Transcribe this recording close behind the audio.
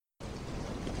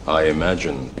I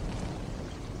imagine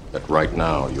that right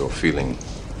now you're feeling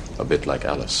a bit like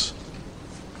Alice.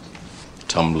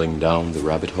 Tumbling down the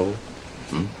rabbit hole?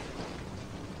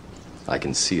 I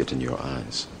can see it in your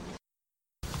eyes.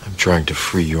 I'm trying to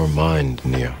free your mind,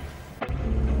 Neo.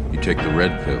 You take the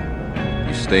red pill,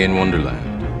 you stay in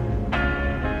Wonderland,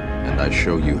 and I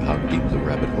show you how deep the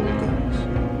rabbit hole goes.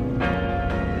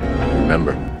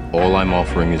 Remember, all I'm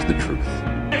offering is the truth.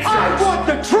 I want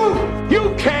the truth!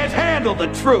 You can't handle the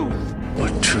truth!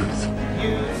 What truth?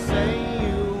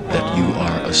 That you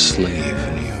are a slave,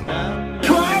 Neo.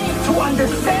 Trying to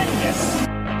understand this!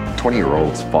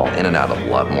 20-year-olds fall in and out of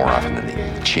love more often than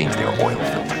they change their oil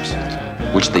filters,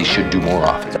 which they should do more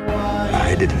often.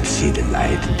 I didn't see the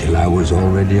light until I was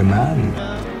already a man.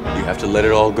 You have to let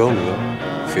it all go,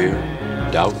 Neo. Fear,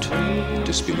 doubt,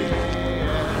 disbelief.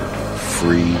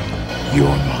 Free your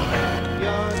mind.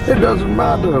 It doesn't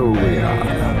matter who we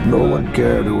are. No one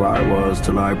cared who I was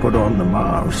till I put on the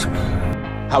mask.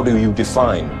 How do you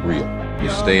define real? You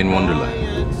stay in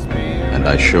Wonderland, and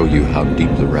I show you how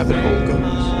deep the rabbit hole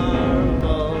goes.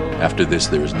 After this,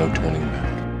 there is no turning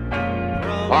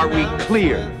back. Are we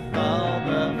clear?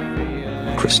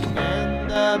 Crystal.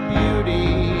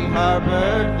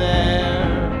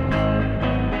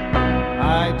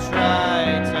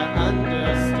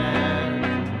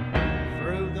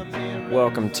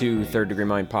 Welcome to Third Degree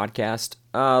Mind Podcast.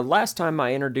 Last time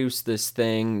I introduced this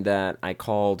thing that I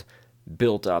called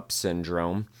built-up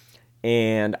syndrome,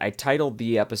 and I titled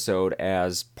the episode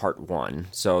as Part 1.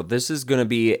 So this is going to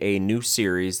be a new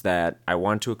series that I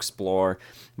want to explore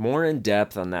more in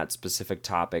depth on that specific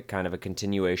topic, kind of a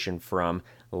continuation from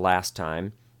last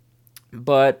time.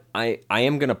 But I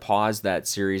am going to pause that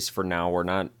series for now. We're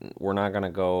not going to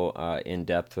go in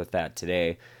depth with that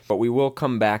today, but we will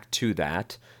come back to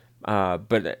that.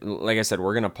 But like I said,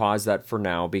 we're going to pause that for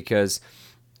now because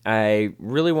I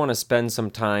really want to spend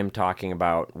some time talking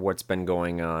about what's been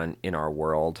going on in our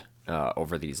world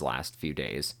over these last few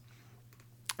days.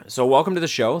 So welcome to the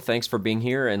show. Thanks for being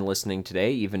here and listening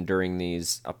today, even during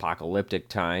these apocalyptic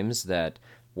times that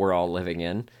we're all living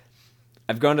in.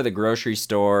 I've gone to the grocery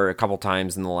store a couple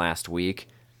times in the last week.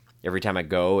 Every time I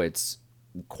go, it's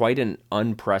quite an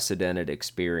unprecedented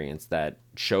experience that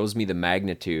shows me the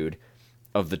magnitude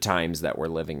of the times that we're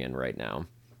living in right now.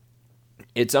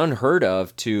 It's unheard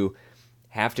of to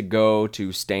have to go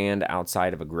to stand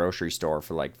outside of a grocery store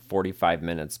for like 45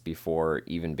 minutes before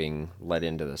even being let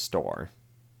into the store.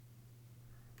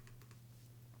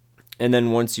 And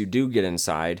then once you do get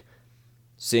inside,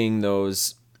 seeing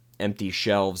those empty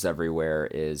shelves everywhere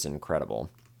is incredible.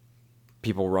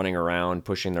 People running around,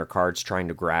 pushing their carts, trying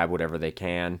to grab whatever they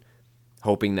can,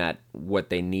 hoping that what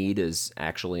they need is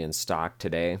actually in stock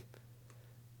today.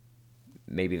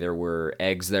 Maybe there were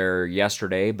eggs there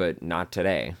yesterday, but not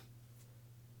today.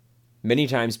 Many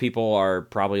times people are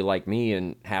probably like me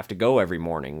and have to go every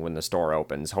morning when the store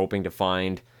opens, hoping to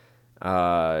find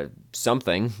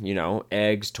something,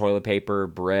 eggs, toilet paper,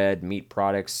 bread, meat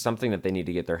products, something that they need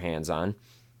to get their hands on.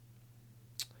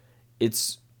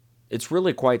 It's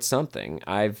really quite something.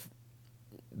 I've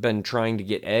been trying to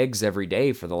get eggs every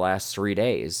day for the last 3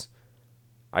 days.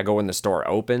 I go when the store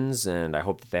opens, and I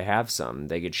hope that they have some.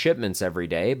 They get shipments every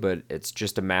day, but it's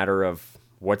just a matter of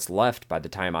what's left by the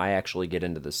time I actually get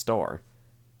into the store.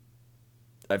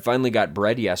 I finally got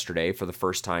bread yesterday for the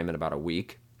first time in about a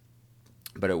week,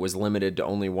 but it was limited to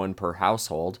only one per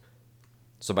household.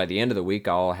 So by the end of the week,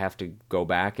 I'll have to go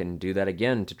back and do that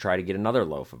again to try to get another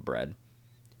loaf of bread.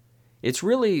 It's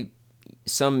really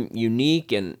some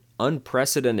unique and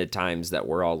unprecedented times that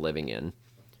we're all living in.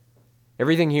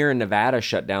 Everything here in Nevada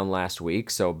shut down last week,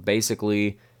 so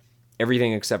basically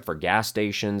everything except for gas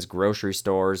stations, grocery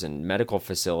stores, and medical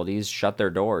facilities shut their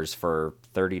doors for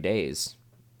 30 days,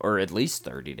 or at least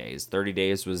 30 days. 30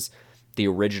 days was the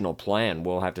original plan.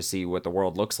 We'll have to see what the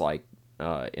world looks like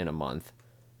in a month.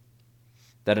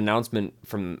 That announcement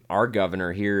from our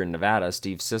governor here in Nevada,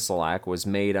 Steve Sisolak, was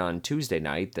made on Tuesday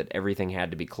night that everything had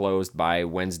to be closed by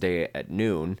Wednesday at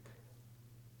noon.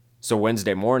 So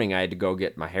Wednesday morning, I had to go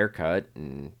get my haircut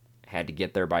and had to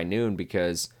get there by noon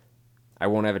because I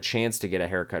won't have a chance to get a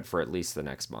haircut for at least the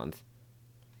next month.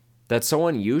 That's so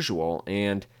unusual,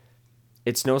 and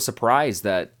it's no surprise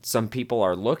that some people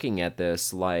are looking at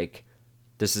this like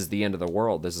this is the end of the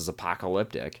world, this is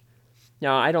apocalyptic.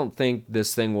 Now, I don't think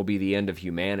this thing will be the end of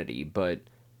humanity, but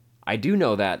I do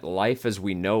know that life as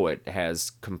we know it has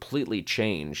completely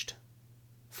changed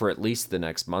for at least the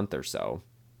next month or so.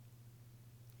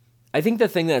 I think the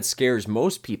thing that scares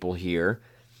most people here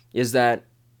is that,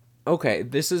 okay,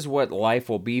 this is what life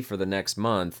will be for the next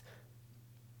month,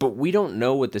 but we don't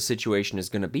know what the situation is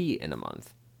going to be in a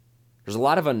month. There's a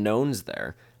lot of unknowns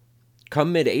there.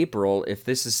 Come mid-April, if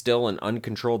this is still an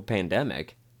uncontrolled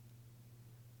pandemic,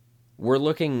 we're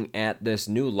looking at this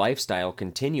new lifestyle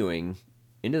continuing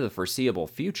into the foreseeable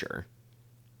future.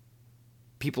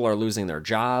 People are losing their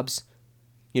jobs.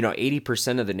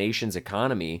 80% of the nation's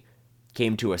economy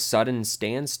came to a sudden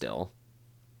standstill.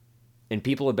 And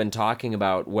people have been talking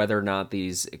about whether or not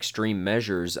these extreme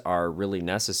measures are really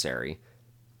necessary.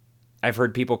 I've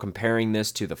heard people comparing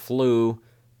this to the flu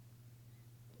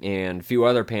and a few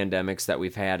other pandemics that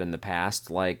we've had in the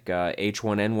past, like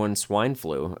H1N1 swine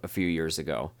flu a few years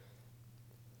ago.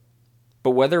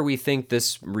 But whether we think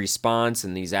this response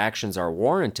and these actions are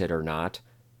warranted or not,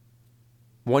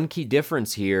 one key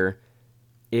difference here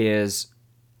is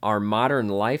our modern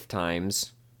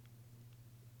lifetimes.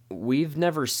 We've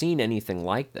never seen anything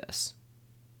like this.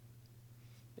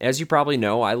 As you probably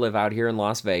know, I live out here in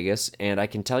Las Vegas, and I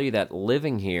can tell you that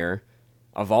living here,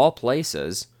 of all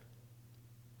places,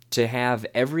 to have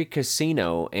every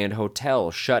casino and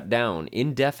hotel shut down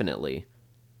indefinitely,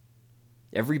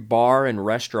 every bar and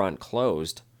restaurant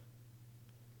closed,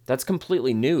 that's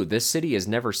completely new. This city has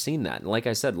never seen that. And like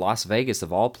I said, Las Vegas,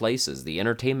 of all places, the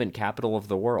entertainment capital of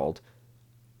the world,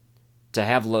 to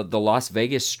have the Las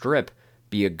Vegas Strip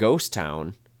be a ghost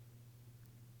town,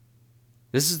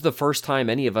 this is the first time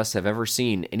any of us have ever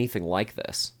seen anything like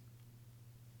this.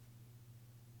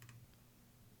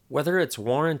 Whether it's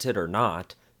warranted or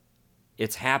not,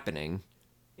 it's happening,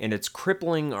 and it's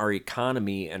crippling our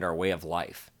economy and our way of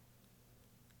life.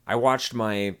 I watched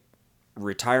my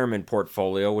retirement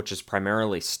portfolio, which is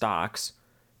primarily stocks,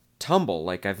 tumble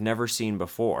like I've never seen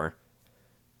before.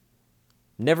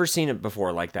 Never seen it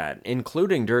before like that,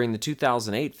 including during the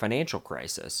 2008 financial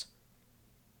crisis.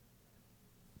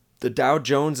 The Dow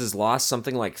Jones has lost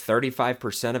something like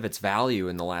 35% of its value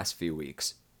in the last few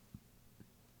weeks.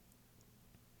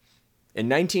 In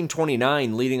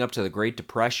 1929, leading up to the Great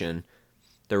Depression,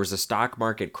 there was a stock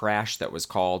market crash that was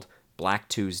called Black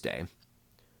Tuesday.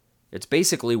 It's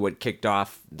basically what kicked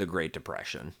off the Great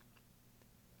Depression.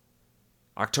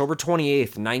 October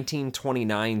 28th,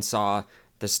 1929 saw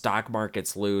the stock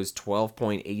markets lose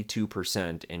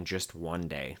 12.82% in just one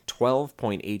day.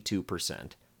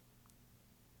 12.82%.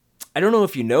 I don't know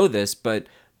if you know this, but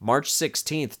March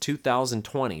 16th,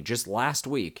 2020, just last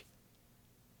week,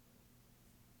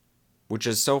 which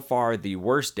is so far the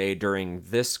worst day during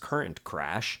this current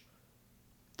crash,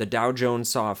 the Dow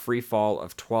Jones saw a free fall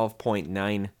of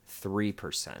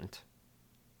 12.93%.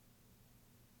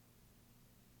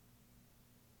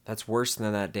 That's worse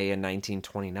than that day in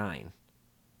 1929.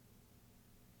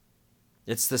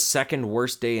 It's the second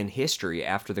worst day in history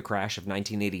after the crash of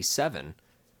 1987,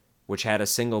 which had a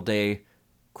single-day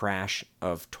crash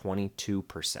of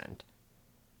 22%.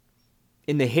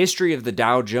 In the history of the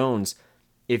Dow Jones,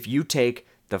 if you take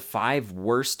the 5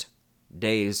 worst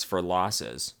days for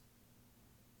losses,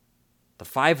 the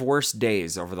 5 worst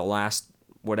days over the last,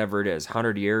 whatever it is,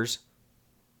 100 years,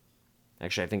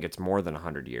 actually I think it's more than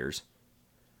 100 years,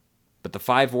 but the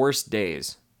 5 worst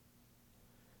days,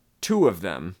 2 of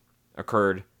them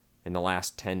occurred in the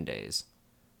last 10 days.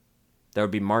 That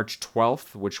would be March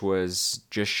 12th, which was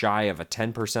just shy of a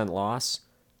 10% loss,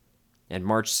 and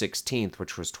March 16th,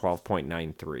 which was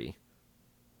 12.93.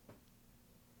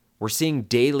 We're seeing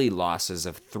daily losses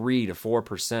of 3 to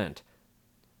 4%.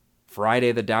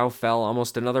 Friday, the Dow fell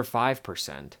almost another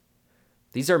 5%.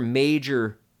 These are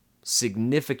major,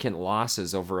 significant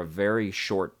losses over a very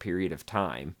short period of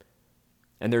time.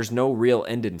 And there's no real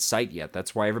end in sight yet.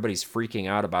 That's why everybody's freaking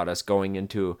out about us going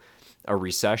into a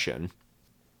recession.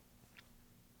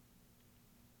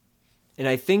 And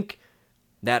I think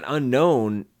that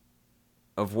unknown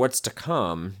of what's to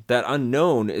come, that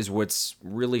unknown is what's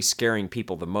really scaring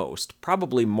people the most.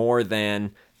 Probably more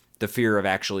than the fear of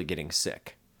actually getting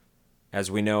sick. As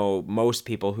we know, most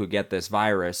people who get this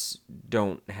virus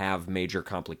don't have major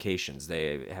complications.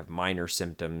 They have minor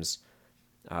symptoms,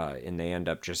 and they end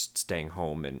up just staying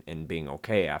home and being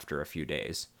okay after a few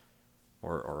days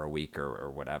or a week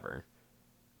or whatever.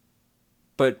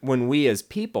 But when we as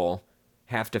people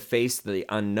have to face the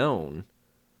unknown,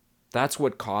 that's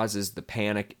what causes the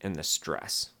panic and the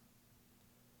stress.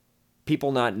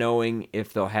 People not knowing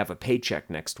if they'll have a paycheck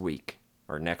next week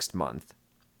or next month.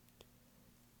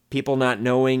 People not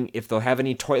knowing if they'll have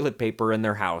any toilet paper in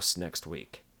their house next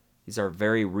week. These are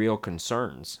very real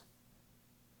concerns.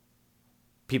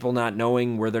 People not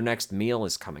knowing where their next meal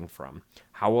is coming from.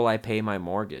 How will I pay my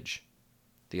mortgage?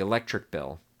 The electric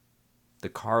bill? The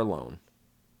car loan?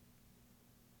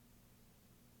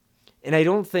 And I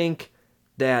don't think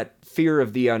that fear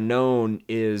of the unknown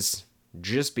is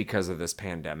just because of this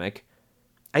pandemic.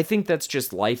 I think that's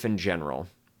just life in general.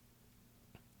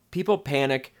 People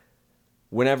panic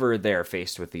whenever they're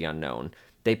faced with the unknown.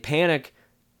 They panic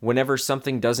whenever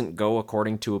something doesn't go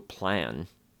according to a plan.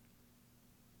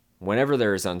 Whenever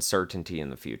there is uncertainty in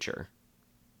the future.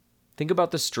 Think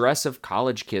about the stress of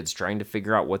college kids trying to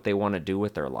figure out what they want to do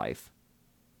with their life.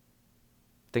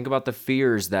 Think about the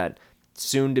fears that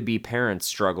soon-to-be parents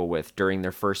struggle with during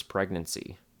their first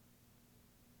pregnancy.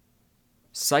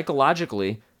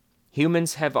 Psychologically,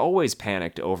 humans have always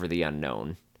panicked over the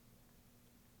unknown.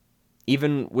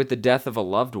 Even with the death of a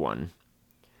loved one.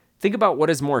 Think about what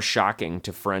is more shocking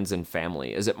to friends and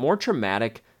family. Is it more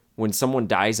traumatic when someone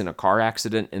dies in a car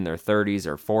accident in their 30s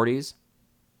or 40s?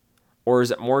 Or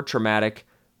is it more traumatic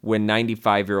when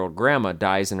 95-year-old grandma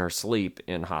dies in her sleep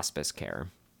in hospice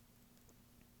care?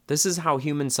 This is how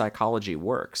human psychology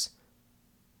works.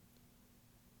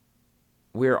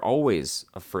 We're always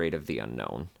afraid of the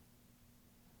unknown.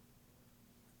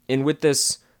 And with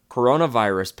this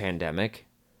coronavirus pandemic,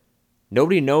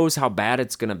 nobody knows how bad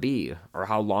it's going to be or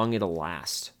how long it'll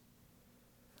last.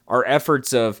 Our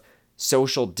efforts of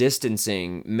social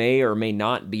distancing may or may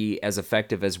not be as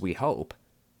effective as we hope,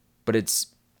 but it's,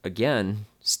 again,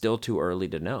 still too early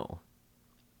to know.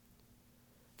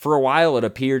 For a while, it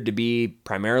appeared to be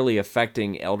primarily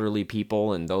affecting elderly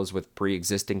people and those with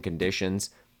pre-existing conditions.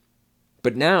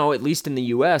 But now, at least in the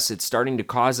US, it's starting to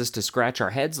cause us to scratch our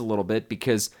heads a little bit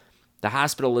because the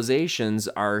hospitalizations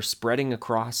are spreading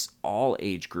across all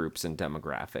age groups and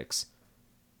demographics.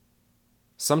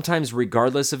 Sometimes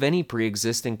regardless of any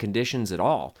pre-existing conditions at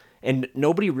all. And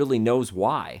nobody really knows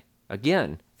why.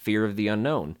 Again, fear of the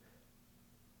unknown.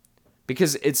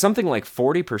 Because it's something like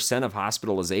 40% of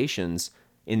hospitalizations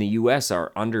in the US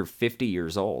are under 50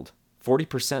 years old.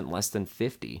 40% less than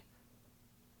 50.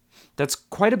 That's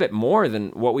quite a bit more than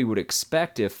what we would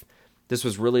expect if this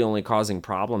was really only causing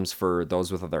problems for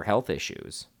those with other health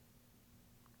issues.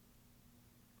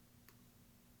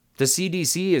 The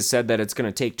CDC has said that it's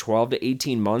going to take 12 to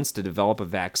 18 months to develop a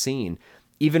vaccine,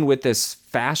 even with this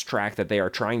fast track that they are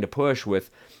trying to push with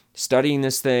studying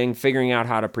this thing, figuring out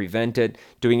how to prevent it,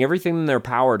 doing everything in their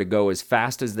power to go as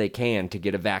fast as they can to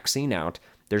get a vaccine out.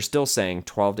 They're still saying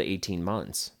 12 to 18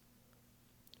 months.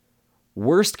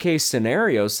 Worst case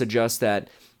scenarios suggest that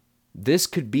this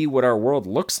could be what our world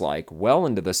looks like well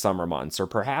into the summer months or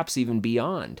perhaps even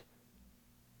beyond.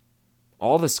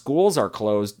 All the schools are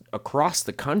closed across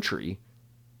the country.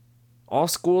 All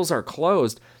schools are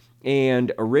closed,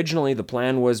 and originally the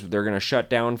plan was they're going to shut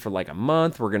down for like a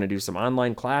month. We're going to do some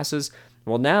online classes.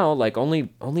 Well, now, like only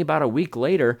about a week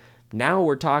later, now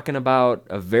we're talking about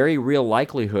a very real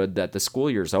likelihood that the school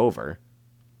year's over.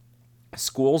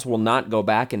 Schools will not go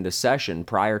back into session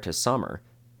prior to summer,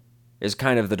 is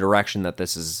kind of the direction that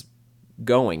this is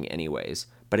going anyways.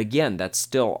 But again, that's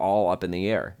still all up in the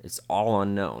air. It's all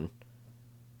unknown.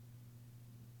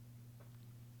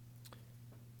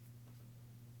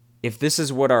 If this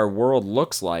is what our world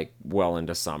looks like well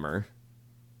into summer,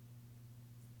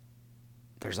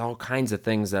 there's all kinds of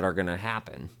things that are going to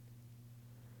happen.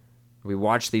 We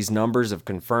watch these numbers of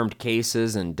confirmed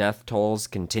cases and death tolls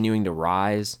continuing to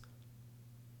rise.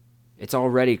 It's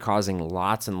already causing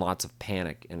lots and lots of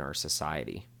panic in our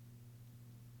society.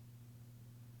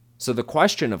 So the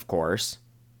question, of course,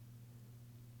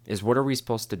 is what are we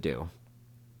supposed to do?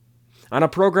 On a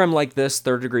program like this,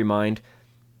 Third Degree Mind,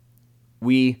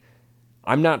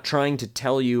 I'm not trying to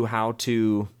tell you how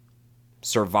to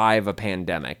survive a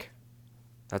pandemic.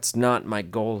 That's not my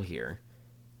goal here.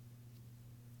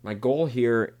 My goal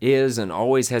here is and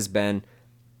always has been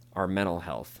our mental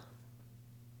health.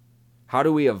 How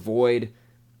do we avoid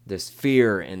this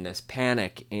fear and this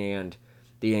panic and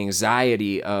the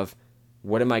anxiety of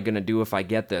what am I going to do if I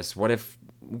get this? What if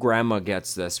grandma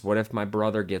gets this? What if my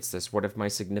brother gets this? What if my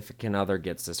significant other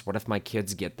gets this? What if my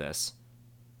kids get this?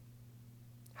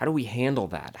 How do we handle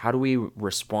that? How do we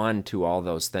respond to all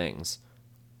those things?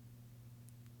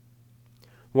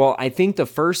 Well, I think the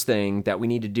first thing that we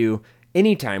need to do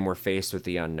anytime we're faced with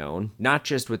the unknown, not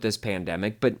just with this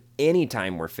pandemic, but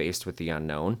anytime we're faced with the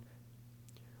unknown,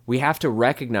 we have to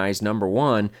recognize, number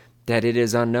one, that it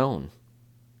is unknown.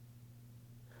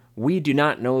 We do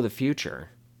not know the future.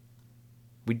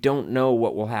 We don't know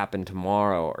what will happen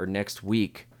tomorrow or next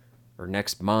week or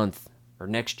next month or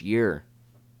next year.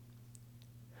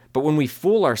 But when we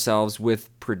fool ourselves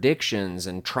with predictions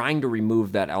and trying to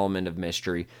remove that element of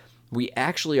mystery, we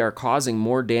actually are causing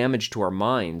more damage to our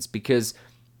minds, because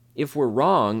if we're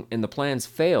wrong and the plans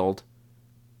failed,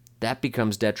 that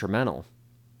becomes detrimental.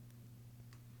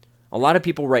 A lot of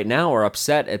people right now are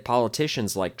upset at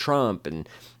politicians like Trump and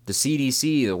the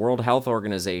CDC, the World Health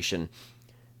Organization,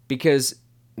 because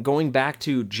going back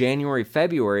to January,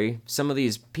 February, some of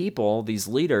these people, these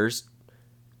leaders,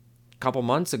 a couple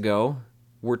months ago,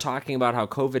 were talking about how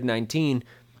COVID-19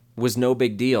 was no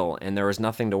big deal and there was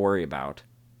nothing to worry about.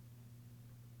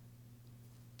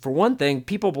 For one thing,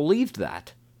 people believed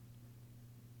that.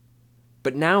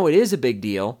 But now it is a big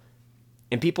deal,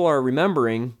 and people are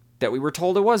remembering that we were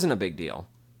told it wasn't a big deal.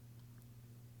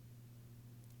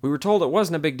 We were told it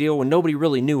wasn't a big deal when nobody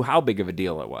really knew how big of a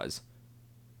deal it was.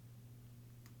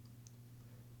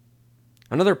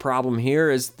 Another problem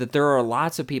here is that there are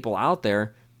lots of people out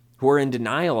there who are in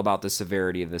denial about the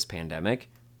severity of this pandemic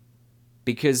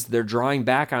because they're drawing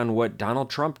back on what Donald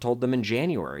Trump told them in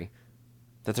January,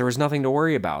 that there was nothing to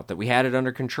worry about, that we had it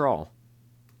under control.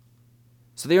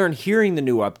 So they aren't hearing the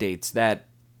new updates that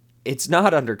it's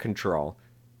not under control.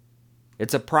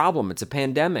 It's a problem. It's a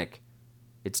pandemic.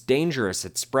 It's dangerous.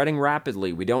 It's spreading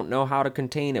rapidly. We don't know how to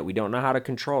contain it. We don't know how to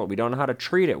control it. We don't know how to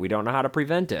treat it. We don't know how to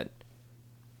prevent it.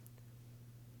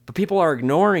 But people are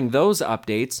ignoring those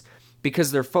updates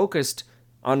because they're focused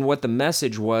on what the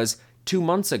message was 2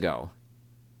 months ago.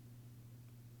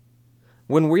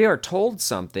 When we are told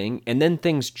something and then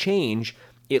things change,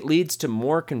 it leads to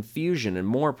more confusion and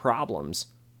more problems.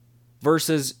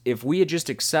 Versus if we had just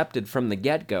accepted from the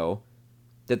get-go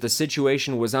that the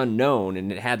situation was unknown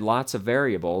and it had lots of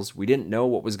variables, we didn't know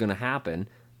what was going to happen,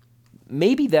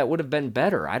 maybe that would have been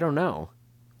better. I don't know.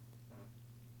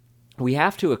 We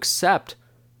have to accept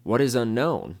what is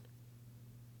unknown.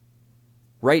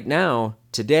 Right now,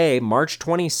 today, March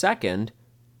 22nd,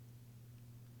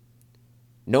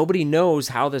 nobody knows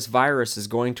how this virus is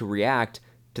going to react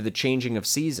to the changing of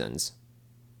seasons.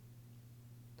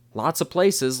 Lots of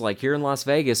places, like here in Las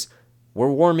Vegas,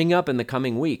 we're warming up in the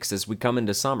coming weeks as we come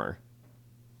into summer.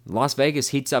 Las Vegas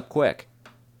heats up quick.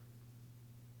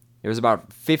 It was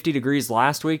about 50 degrees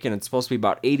last week, and it's supposed to be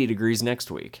about 80 degrees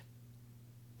next week.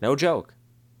 No joke.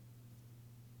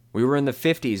 We were in the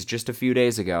 50s just a few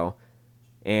days ago,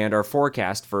 and our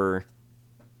forecast for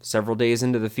several days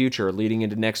into the future, leading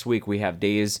into next week, we have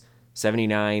days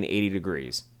 79, 80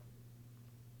 degrees.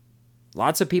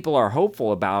 Lots of people are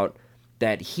hopeful about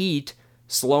that heat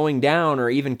slowing down or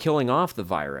even killing off the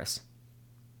virus.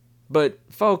 But,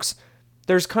 folks,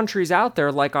 there's countries out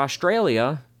there like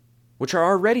Australia, which are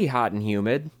already hot and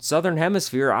humid, southern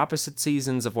hemisphere, opposite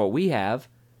seasons of what we have.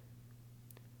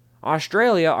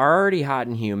 Australia are already hot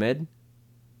and humid.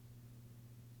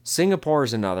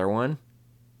 Singapore's another one.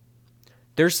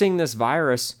 They're seeing this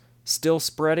virus still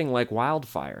spreading like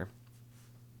wildfire.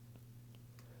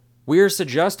 We are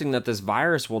suggesting that this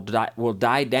virus will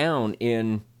die down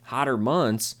in hotter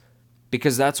months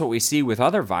because that's what we see with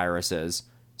other viruses,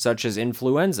 such as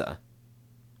influenza.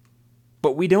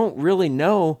 But we don't really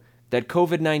know that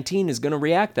COVID-19 is going to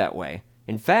react that way.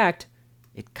 In fact,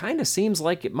 it kind of seems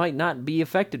like it might not be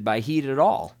affected by heat at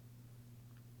all.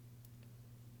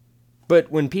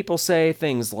 But when people say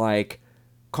things like,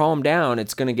 calm down,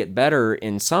 it's going to get better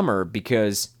in summer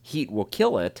because heat will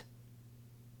kill it,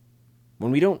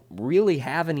 when we don't really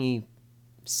have any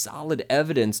solid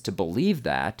evidence to believe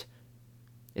that,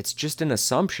 it's just an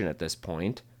assumption at this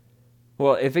point.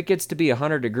 Well, if it gets to be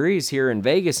 100 degrees here in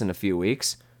Vegas in a few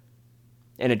weeks,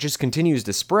 and it just continues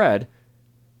to spread,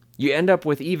 you end up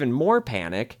with even more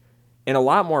panic and a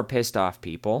lot more pissed off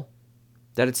people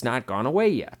that it's not gone away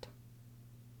yet.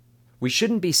 We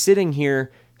shouldn't be sitting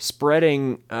here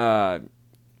spreading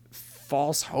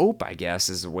false hope, I guess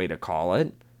is a way to call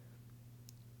it,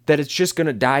 that it's just going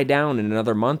to die down in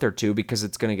another month or two because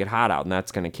it's going to get hot out and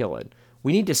that's going to kill it.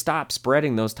 We need to stop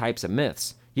spreading those types of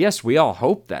myths. Yes, we all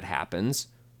hope that happens,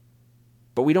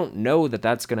 but we don't know that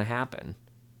that's going to happen.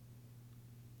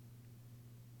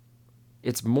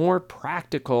 It's more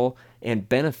practical and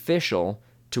beneficial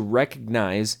to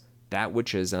recognize that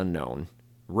which is unknown.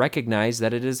 Recognize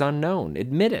that it is unknown.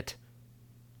 Admit it.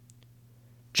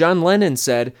 John Lennon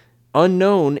said,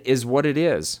 "Unknown is what it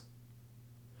is.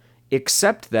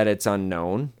 Accept that it's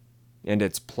unknown, and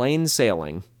it's plain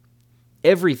sailing.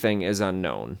 Everything is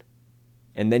unknown,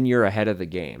 and then you're ahead of the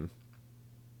game."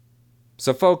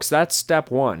 So, folks, that's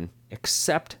step 1.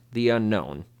 Accept the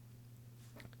unknown.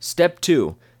 Step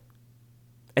 2.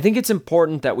 I think it's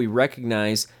important that we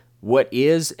recognize what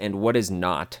is and what is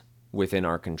not within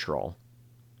our control.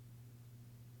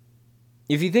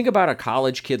 If you think about a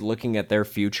college kid looking at their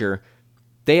future,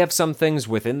 they have some things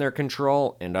within their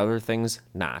control and other things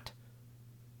not.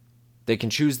 They can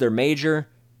choose their major,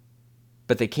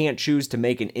 but they can't choose to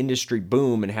make an industry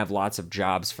boom and have lots of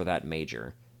jobs for that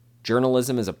major.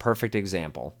 Journalism is a perfect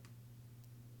example.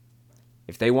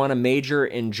 If they want to major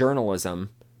in journalism,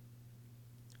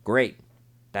 great.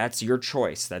 That's your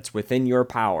choice. That's within your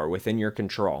power, within your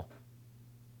control.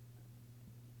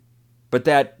 But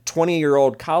that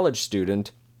 20-year-old college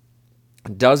student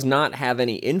does not have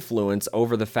any influence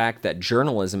over the fact that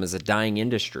journalism is a dying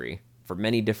industry for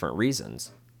many different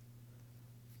reasons.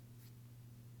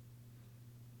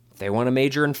 If they want to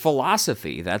major in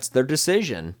philosophy, that's their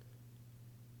decision.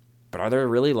 But are there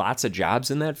really lots of jobs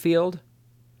in that field?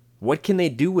 What can they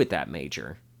do with that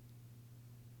major?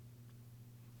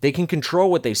 They can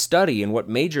control what they study and what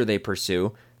major they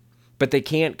pursue, but they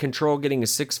can't control getting a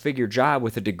 6-figure job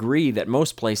with a degree that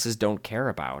most places don't care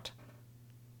about.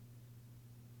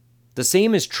 The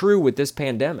same is true with this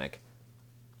pandemic.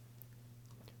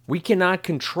 We cannot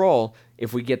control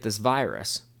if we get this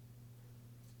virus,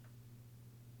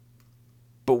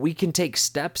 but we can take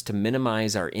steps to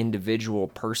minimize our individual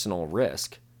personal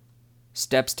risk,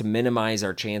 steps to minimize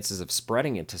our chances of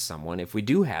spreading it to someone if we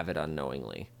do have it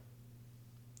unknowingly.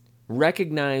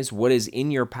 Recognize what is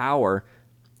in your power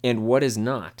and what is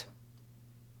not.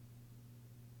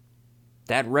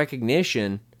 That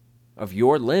recognition of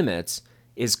your limits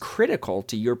is critical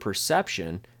to your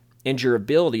perception and your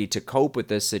ability to cope with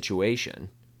this situation,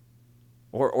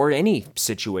 or any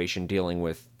situation dealing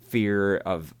with fear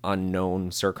of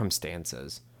unknown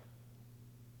circumstances.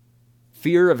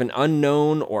 Fear of an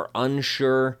unknown or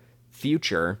unsure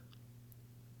future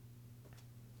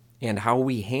and how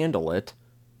we handle it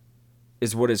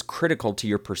is what is critical to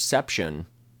your perception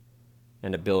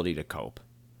and ability to cope.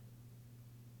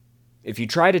 If you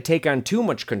try to take on too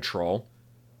much control,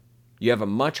 you have a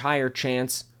much higher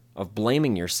chance of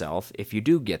blaming yourself if you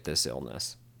do get this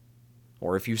illness,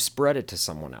 or if you spread it to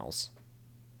someone else.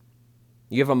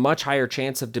 You have a much higher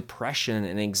chance of depression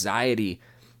and anxiety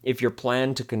if your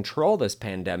plan to control this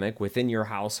pandemic within your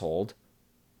household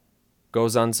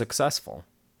goes unsuccessful.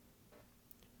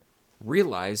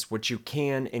 Realize what you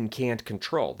can and can't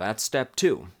control. That's step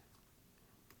 2.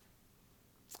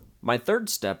 My third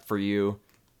step for you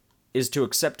is to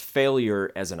accept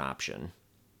failure as an option.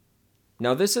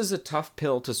 Now, this is a tough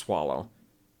pill to swallow,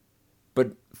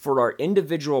 but for our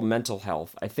individual mental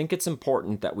health, I think it's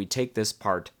important that we take this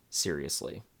part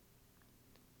seriously.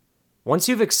 Once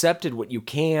you've accepted what you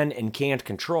can and can't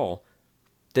control,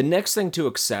 the next thing to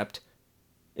accept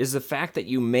is the fact that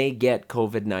you may get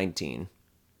COVID-19.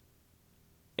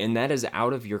 And that is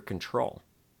out of your control.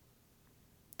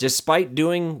 Despite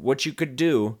doing what you could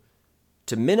do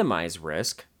to minimize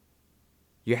risk,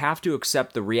 you have to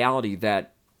accept the reality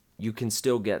that you can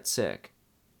still get sick.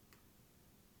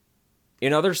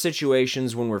 In other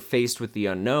situations, when we're faced with the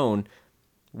unknown,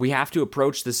 we have to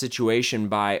approach the situation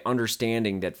by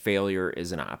understanding that failure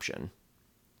is an option.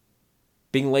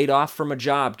 Being laid off from a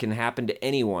job can happen to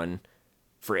anyone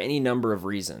for any number of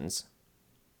reasons.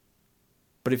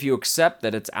 But if you accept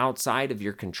that it's outside of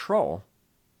your control,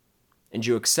 and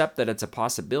you accept that it's a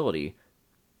possibility,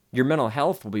 your mental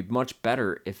health will be much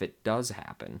better if it does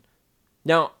happen.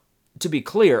 Now, to be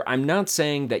clear, I'm not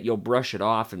saying that you'll brush it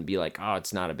off and be like, oh,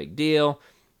 it's not a big deal,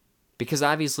 because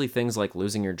obviously things like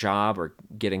losing your job or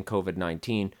getting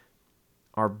COVID-19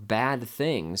 are bad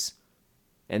things,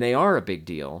 and they are a big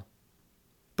deal.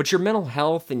 But your mental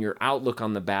health and your outlook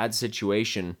on the bad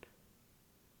situation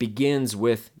begins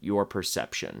with your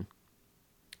perception.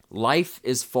 Life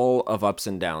is full of ups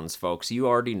and downs, folks. You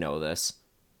already know this.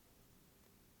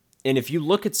 And if you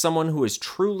look at someone who is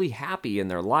truly happy in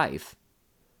their life,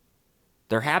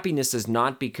 their happiness is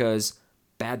not because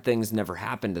bad things never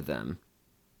happened to them,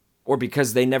 or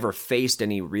because they never faced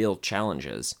any real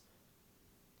challenges.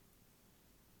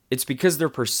 It's because their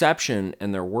perception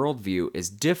and their worldview is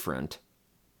different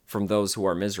from those who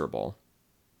are miserable.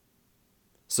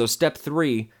 So step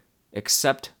 3,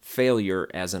 accept failure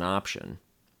as an option.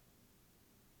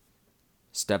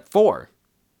 Step 4,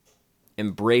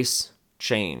 embrace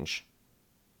change.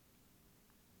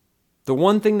 The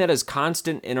one thing that is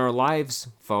constant in our lives,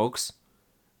 folks,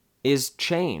 is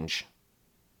change.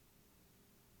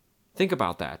 Think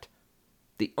about that.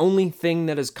 The only thing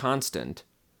that is constant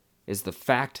is the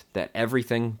fact that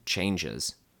everything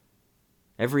changes.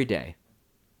 Every day.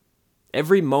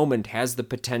 Every moment has the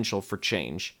potential for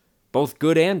change, both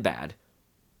good and bad.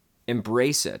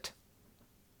 Embrace it.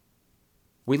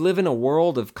 We live in a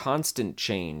world of constant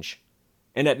change,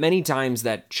 and at many times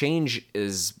that change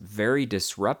is very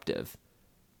disruptive.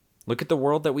 Look at the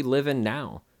world that we live in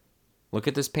now. Look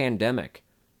at this pandemic.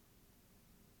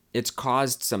 It's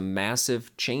caused some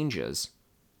massive changes,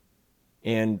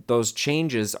 and those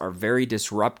changes are very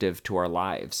disruptive to our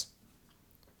lives.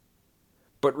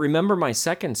 But remember my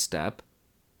second step,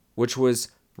 which was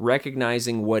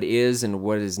recognizing what is and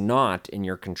what is not in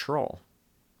your control.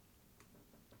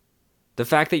 The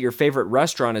fact that your favorite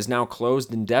restaurant is now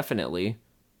closed indefinitely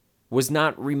was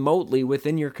not remotely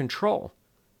within your control.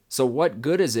 So what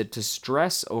good is it to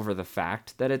stress over the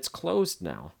fact that it's closed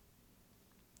now?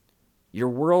 Your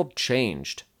world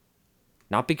changed.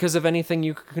 Not because of anything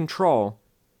you could control,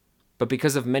 but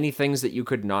because of many things that you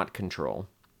could not control.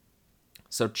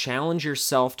 So challenge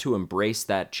yourself to embrace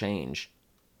that change.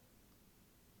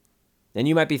 And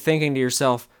you might be thinking to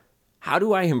yourself, how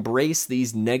do I embrace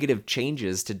these negative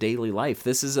changes to daily life?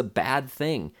 This is a bad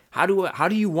thing. How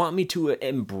do you want me to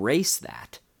embrace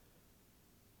that?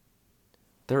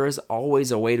 There is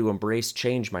always a way to embrace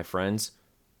change, my friends.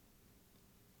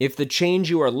 If the change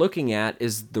you are looking at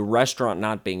is the restaurant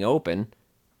not being open,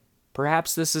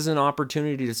 perhaps this is an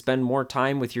opportunity to spend more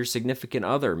time with your significant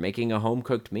other making a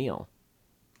home-cooked meal.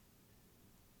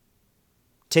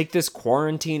 Take this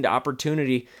quarantined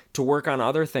opportunity to work on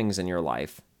other things in your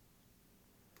life.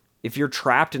 If you're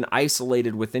trapped and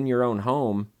isolated within your own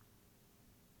home,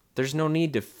 there's no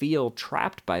need to feel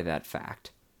trapped by that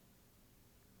fact.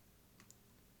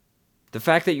 The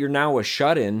fact that you're now a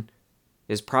shut-in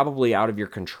is probably out of your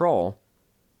control,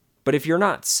 but if you're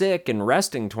not sick and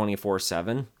resting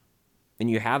 24/7, and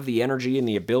you have the energy and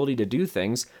the ability to do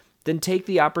things, then take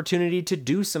the opportunity to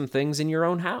do some things in your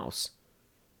own house.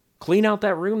 Clean out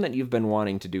that room that you've been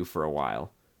wanting to do for a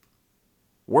while.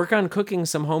 Work on cooking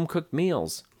some home-cooked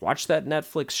meals. Watch that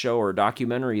Netflix show or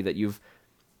documentary that you've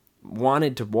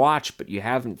wanted to watch but you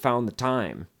haven't found the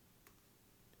time.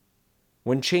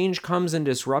 When change comes and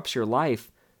disrupts your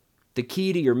life, the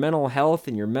key to your mental health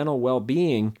and your mental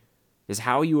well-being is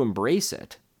how you embrace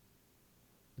it.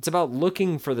 It's about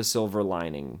looking for the silver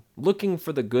lining, looking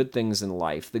for the good things in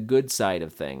life, the good side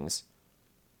of things.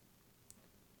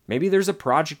 Maybe there's a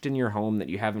project in your home that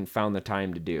you haven't found the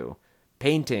time to do.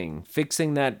 Painting,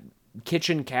 fixing that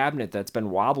kitchen cabinet that's been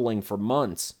wobbling for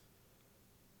months.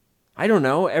 I don't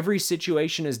know, every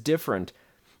situation is different,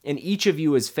 and each of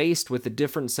you is faced with a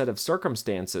different set of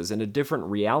circumstances and a different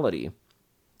reality,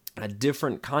 a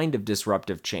different kind of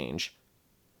disruptive change.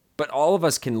 But all of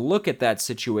us can look at that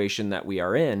situation that we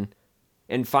are in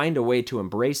and find a way to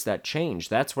embrace that change.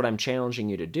 That's what I'm challenging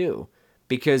you to do,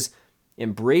 because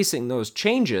embracing those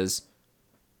changes,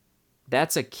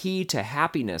 that's a key to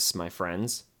happiness, my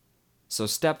friends. So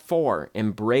step 4,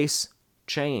 embrace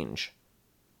change.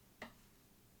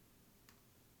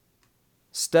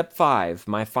 Step 5,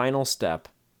 my final step,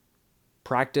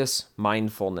 practice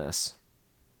mindfulness.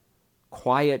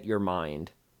 Quiet your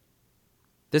mind.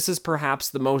 This is perhaps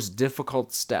the most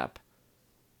difficult step,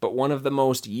 but one of the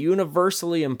most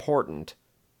universally important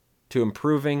to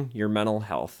improving your mental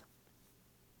health.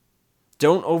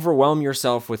 Don't overwhelm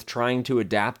yourself with trying to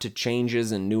adapt to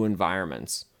changes in new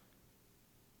environments.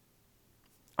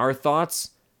 Our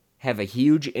thoughts have a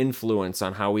huge influence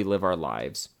on how we live our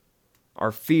lives.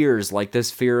 Our fears, like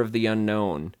this fear of the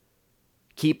unknown,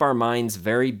 keep our minds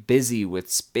very busy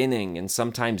with spinning and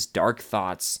sometimes dark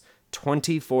thoughts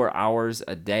 24 hours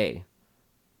a day.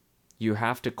 You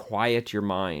have to quiet your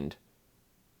mind.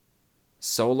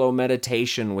 Solo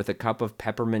meditation with a cup of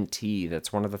peppermint tea,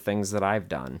 that's one of the things that I've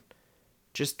done.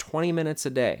 Just 20 minutes a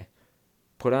day.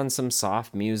 Put on some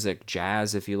soft music,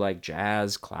 jazz if you like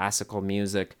jazz, classical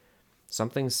music,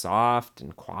 something soft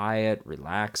and quiet,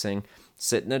 relaxing.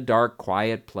 Sit in a dark,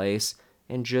 quiet place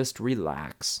and just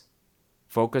relax.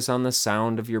 Focus on the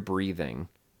sound of your breathing.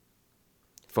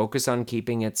 Focus on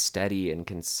keeping it steady and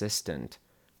consistent.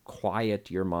 Quiet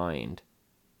your mind.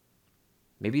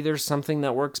 Maybe there's something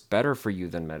that works better for you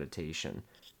than meditation.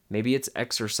 Maybe it's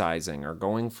exercising or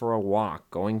going for a walk,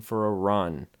 going for a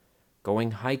run,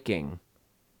 going hiking.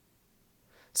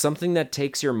 Something that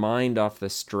takes your mind off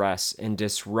the stress and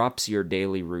disrupts your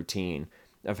daily routine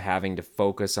of having to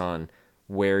focus on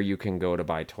where you can go to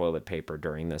buy toilet paper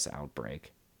during this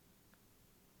outbreak.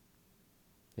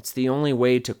 It's the only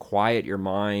way to quiet your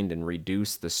mind and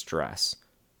reduce the stress.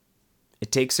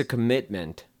 It takes a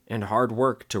commitment and hard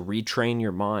work to retrain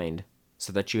your mind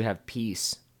so that you have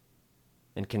peace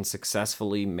and can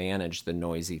successfully manage the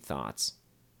noisy thoughts.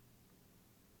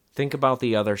 Think about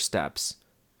the other steps.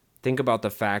 Think about the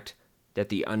fact that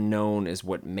the unknown is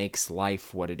what makes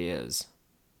life what it is.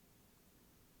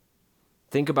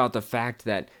 Think about the fact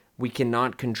that we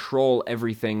cannot control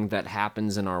everything that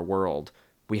happens in our world.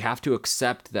 We have to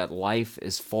accept that life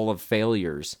is full of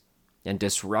failures and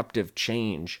disruptive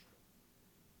change.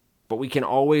 But we can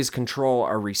always control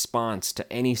our response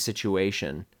to any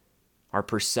situation, our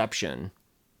perception,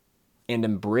 and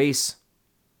embrace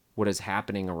what is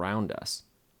happening around us.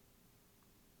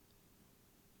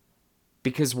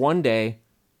 Because one day,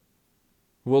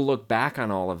 we'll look back on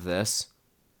all of this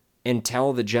and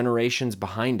tell the generations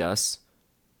behind us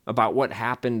about what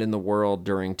happened in the world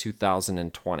during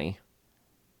 2020.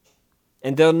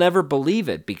 And they'll never believe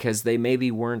it because they maybe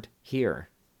weren't here.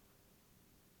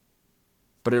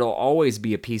 But it'll always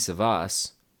be a piece of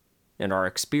us and our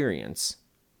experience.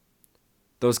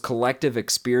 Those collective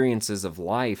experiences of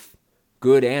life,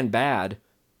 good and bad,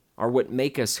 are what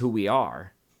make us who we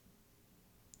are.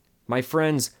 My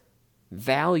friends,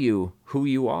 value who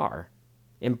you are.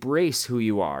 Embrace who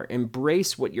you are.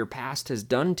 Embrace what your past has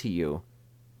done to you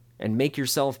and make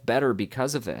yourself better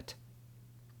because of it.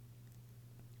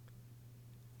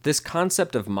 This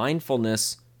concept of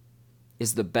mindfulness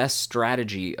is the best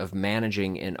strategy of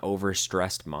managing an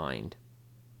overstressed mind.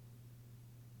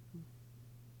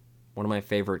 One of my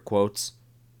favorite quotes: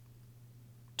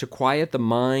 "To quiet the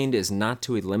mind is not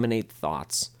to eliminate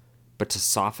thoughts, but to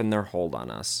soften their hold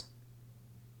on us.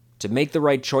 To make the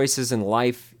right choices in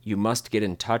life, you must get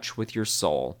in touch with your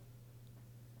soul.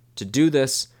 To do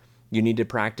this, you need to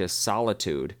practice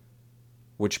solitude,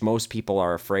 which most people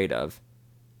are afraid of,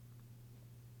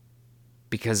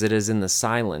 because it is in the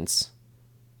silence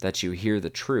that you hear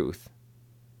the truth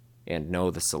and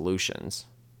know the solutions."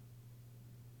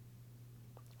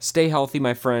 Stay healthy,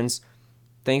 my friends.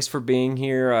 Thanks for being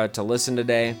here to listen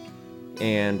today,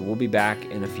 and we'll be back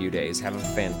in a few days. Have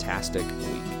a fantastic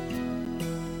week.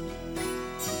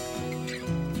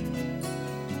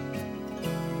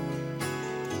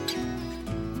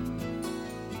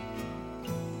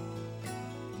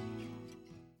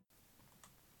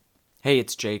 Hey,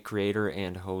 it's Jay, creator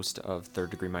and host of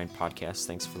Third Degree Mind Podcast.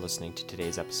 Thanks for listening to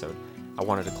today's episode. I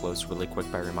wanted to close really quick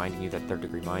by reminding you that Third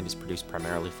Degree Mind is produced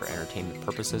primarily for entertainment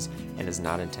purposes and is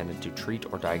not intended to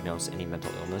treat or diagnose any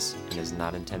mental illness and is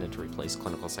not intended to replace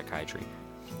clinical psychiatry.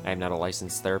 I am not a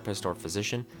licensed therapist or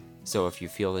physician, so if you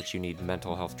feel that you need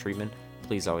mental health treatment,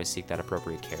 please always seek that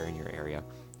appropriate care in your area.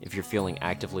 If you're feeling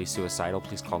actively suicidal,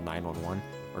 please call 911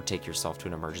 or take yourself to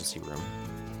an emergency room.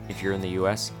 If you're in the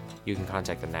U.S., you can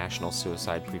contact the National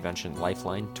Suicide Prevention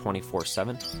Lifeline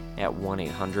 24/7 at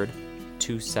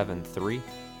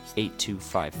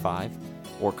 1-800-273-8255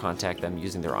 or contact them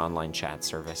using their online chat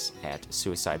service at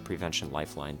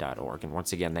suicidepreventionlifeline.org. And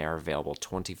once again, they are available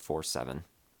 24/7.